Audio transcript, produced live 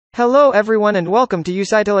Hello everyone and welcome to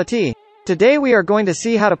Usitility. Today we are going to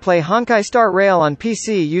see how to play Honkai Star Rail on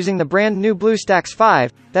PC using the brand new BlueStacks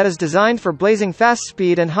 5, that is designed for blazing fast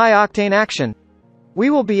speed and high-octane action. We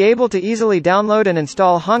will be able to easily download and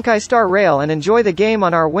install Honkai Star Rail and enjoy the game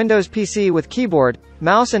on our Windows PC with keyboard,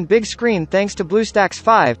 mouse and big screen thanks to BlueStacks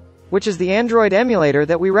 5, which is the Android emulator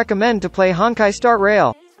that we recommend to play Honkai Star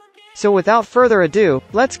Rail. So without further ado,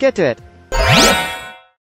 let's get to it.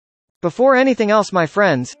 Before anything else my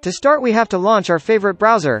friends, to start we have to launch our favorite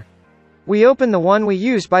browser. We open the one we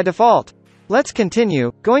use by default. Let's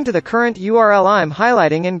continue, going to the current URL I'm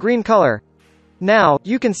highlighting in green color. Now,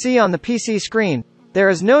 you can see on the PC screen. There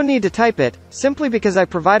is no need to type it, simply because I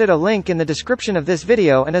provided a link in the description of this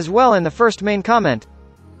video and as well in the first main comment.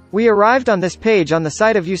 We arrived on this page on the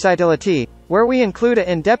site of Usitility, where we include an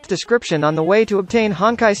in-depth description on the way to obtain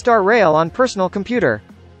Honkai Star Rail on personal computer.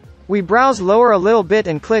 We browse lower a little bit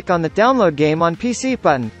and click on the Download Game on PC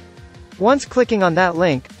button. Once clicking on that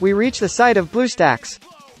link, we reach the site of BlueStacks,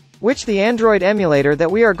 which the Android emulator that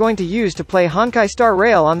we are going to use to play Honkai Star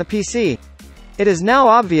Rail on the PC. It is now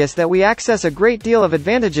obvious that we access a great deal of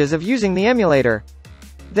advantages of using the emulator.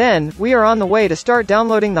 Then, we are on the way to start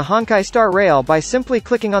downloading the Honkai Star Rail by simply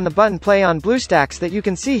clicking on the button Play on BlueStacks that you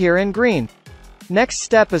can see here in green. Next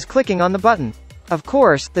step is clicking on the button. Of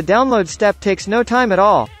course, the download step takes no time at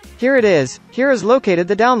all. Here it is. Here is located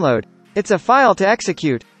the download. It's a file to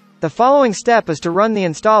execute. The following step is to run the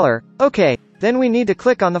installer. Okay, then we need to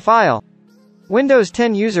click on the file. Windows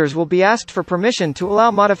 10 users will be asked for permission to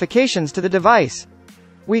allow modifications to the device.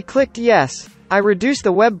 We clicked yes. I reduced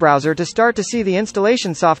the web browser to start to see the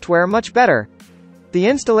installation software much better. The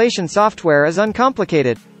installation software is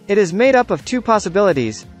uncomplicated. It is made up of two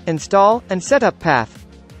possibilities: install and setup path.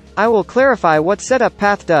 I will clarify what setup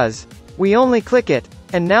path does. We only click it.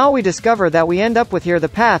 And now we discover that we end up with here the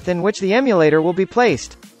path in which the emulator will be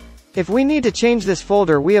placed. If we need to change this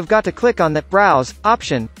folder we have got to click on that Browse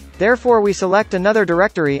option, therefore we select another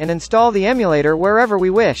directory and install the emulator wherever we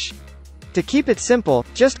wish. To keep it simple,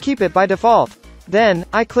 just keep it by default. Then,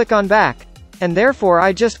 I click on Back. And therefore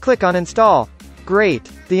I just click on Install.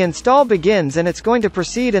 Great. The install begins and it's going to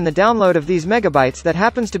proceed in the download of these megabytes that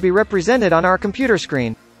happens to be represented on our computer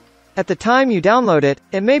screen. At the time you download it,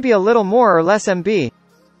 it may be a little more or less MB.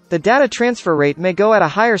 The data transfer rate may go at a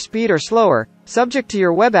higher speed or slower, subject to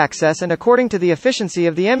your web access and according to the efficiency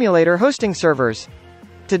of the emulator hosting servers.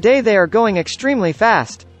 Today they are going extremely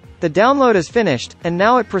fast. The download is finished, and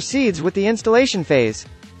now it proceeds with the installation phase.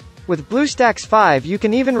 With BlueStacks 5 you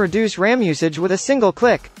can even reduce RAM usage with a single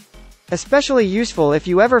click. Especially useful if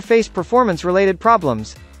you ever face performance-related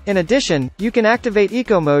problems. In addition, you can activate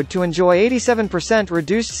Eco Mode to enjoy 87%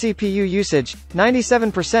 reduced CPU usage,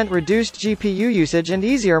 97% reduced GPU usage and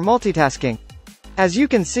easier multitasking. As you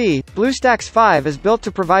can see, BlueStacks 5 is built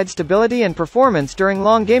to provide stability and performance during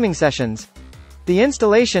long gaming sessions. The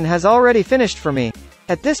installation has already finished for me.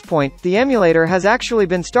 At this point, the emulator has actually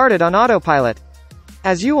been started on autopilot.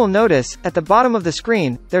 As you will notice, at the bottom of the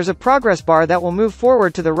screen, there's a progress bar that will move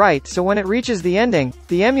forward to the right so when it reaches the ending,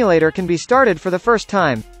 the emulator can be started for the first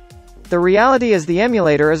time. The reality is the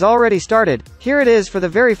emulator is already started. Here it is for the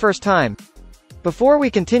very first time. Before we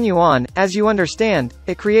continue on, as you understand,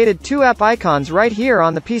 it created two app icons right here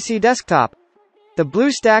on the PC desktop. The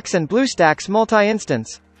BlueStacks and BlueStacks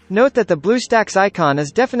multi-instance. Note that the BlueStacks icon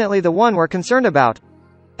is definitely the one we're concerned about.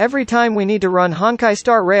 Every time we need to run Honkai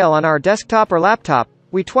Star Rail on our desktop or laptop,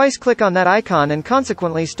 we twice click on that icon and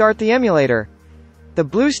consequently start the emulator. The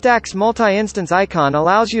BlueStacks multi-instance icon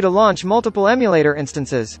allows you to launch multiple emulator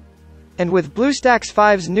instances. And with BlueStacks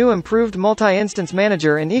 5's new improved multi-instance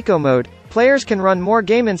manager in Eco Mode, players can run more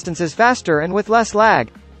game instances faster and with less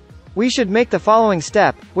lag. We should make the following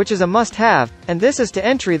step, which is a must-have, and this is to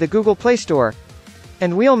enter the Google Play Store.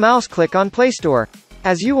 And wheel mouse click on Play Store.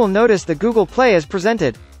 As you will notice the Google Play is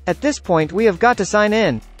presented. At this point we have got to sign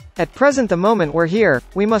in. At present the moment we're here,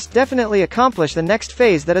 we must definitely accomplish the next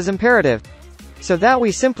phase that is imperative. So that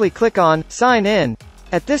we simply click on Sign In.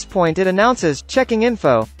 At this point it announces Checking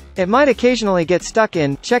Info. It might occasionally get stuck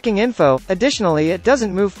in checking info, additionally it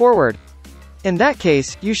doesn't move forward. In that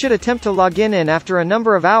case, you should attempt to log in after a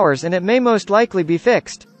number of hours and it may most likely be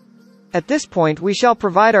fixed. At this point we shall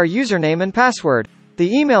provide our username and password.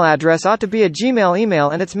 The email address ought to be a Gmail email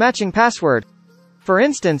and its matching password. For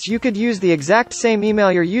instance you could use the exact same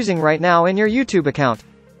email you're using right now in your YouTube account.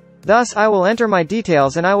 Thus I will enter my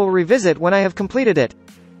details and I will revisit when I have completed it.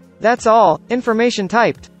 That's all, information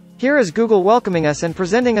typed. Here is Google welcoming us and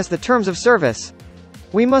presenting us the terms of service.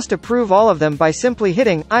 We must approve all of them by simply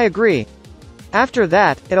hitting, I agree. After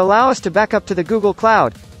that, it allows us to back up to the Google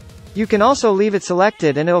Cloud. You can also leave it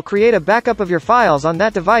selected and it'll create a backup of your files on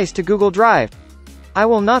that device to Google Drive. I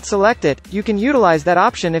will not select it, you can utilize that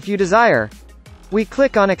option if you desire. We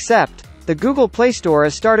click on Accept. The Google Play Store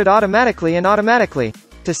is started automatically.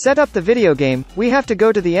 To set up the video game, we have to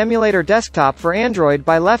go to the emulator desktop for Android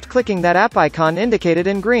by left-clicking that app icon indicated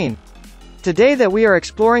in green. Today that we are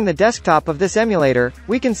exploring the desktop of this emulator,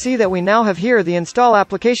 we can see that we now have here the Install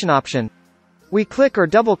Application option. We click or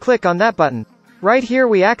double-click on that button. Right here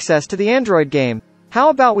we access to the Android game. How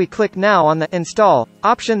about we click now on the Install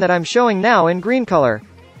option that I'm showing now in green color.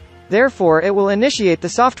 Therefore it will initiate the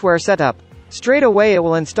software setup. Straight away it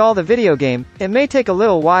will install the video game. It may take a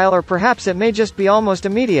little while or perhaps it may just be almost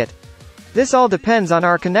immediate. This all depends on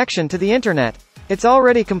our connection to the internet. It's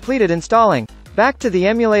already completed installing. Back to the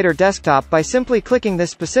emulator desktop by simply clicking this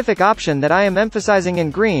specific option that I am emphasizing in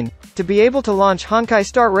green, to be able to launch Honkai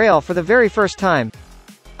Start Rail for the very first time.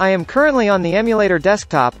 I am currently on the emulator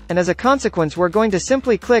desktop, and as a consequence we're going to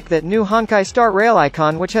simply click that new Honkai Start Rail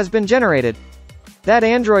icon which has been generated. That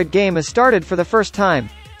Android game is started for the first time.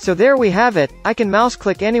 So there we have it. I can mouse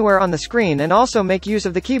click anywhere on the screen and also make use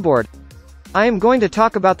of the keyboard. I am going to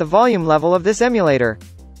talk about the volume level of this emulator.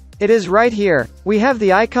 It is right here. We have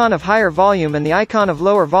the icon of higher volume and the icon of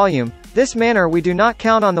lower volume. This manner we do not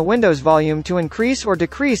count on the Windows volume to increase or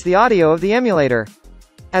decrease the audio of the emulator.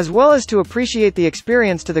 As well as to appreciate the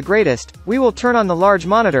experience to the greatest, we will turn on the large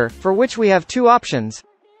monitor, for which we have two options.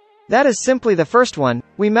 That is simply the first one.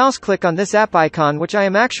 We mouse click on this app icon which I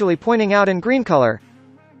am actually pointing out in green color.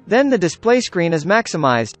 Then the display screen is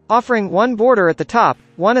maximized, offering one border at the top,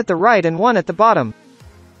 one at the right and one at the bottom.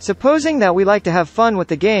 Supposing that we like to have fun with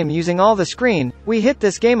the game using all the screen, we hit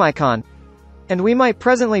this game icon. And we might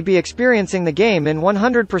presently be experiencing the game in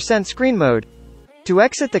 100% screen mode. To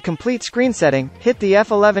exit the complete screen setting, hit the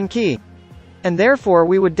F11 key. And therefore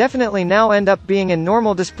we would definitely now end up being in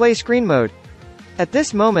normal display screen mode. At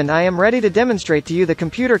this moment I am ready to demonstrate to you the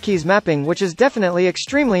computer keys mapping which is definitely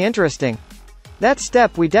extremely interesting. That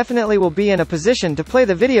step we definitely will be in a position to play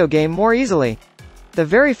the video game more easily. The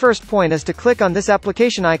very first point is to click on this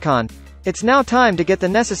application icon. It's now time to get the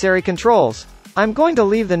necessary controls. I'm going to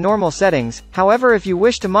leave the normal settings, however if you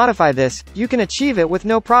wish to modify this, you can achieve it with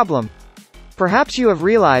no problem. Perhaps you have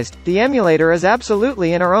realized, the emulator is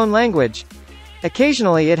absolutely in our own language.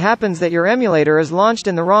 Occasionally it happens that your emulator is launched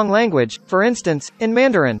in the wrong language, for instance, in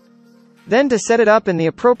Mandarin. Then to set it up in the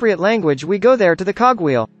appropriate language we go there to the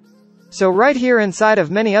cogwheel. So right here inside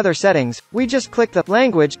of many other settings, we just click the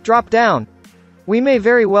language drop down. We may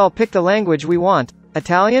very well pick the language we want,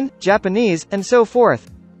 Italian, Japanese, and so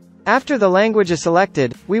forth. After the language is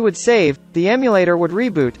selected, we would save, the emulator would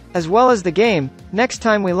reboot, as well as the game, next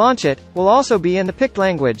time we launch it, will also be in the picked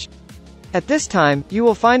language. At this time, you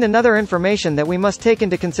will find another information that we must take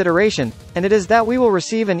into consideration, and it is that we will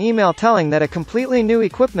receive an email telling that a completely new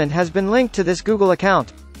equipment has been linked to this Google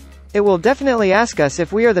account. It will definitely ask us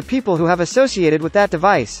if we are the people who have associated with that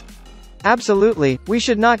device. Absolutely, we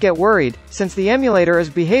should not get worried, since the emulator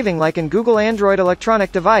is behaving like an Google Android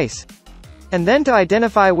electronic device. And then to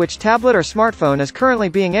identify which tablet or smartphone is currently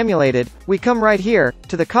being emulated, we come right here,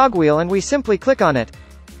 to the cogwheel and we simply click on it.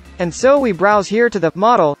 And so we browse here to the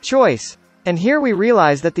model choice. And here we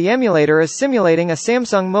realize that the emulator is simulating a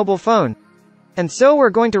Samsung mobile phone. And so we're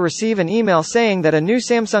going to receive an email saying that a new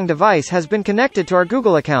Samsung device has been connected to our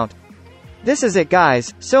Google account. This is it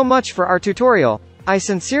guys, so much for our tutorial. I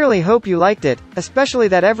sincerely hope you liked it, especially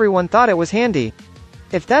that everyone thought it was handy.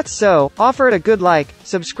 If that's so, offer it a good like,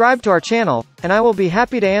 subscribe to our channel, and I will be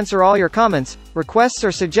happy to answer all your comments, requests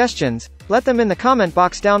or suggestions. Let them in the comment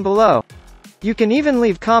box down below. You can even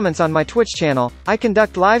leave comments on my Twitch channel. I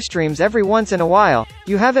conduct live streams every once in a while.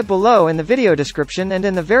 You have it below in the video description and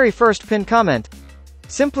in the very first pinned comment.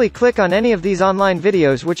 Simply click on any of these online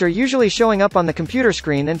videos which are usually showing up on the computer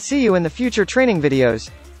screen and see you in the future training videos.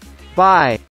 Bye.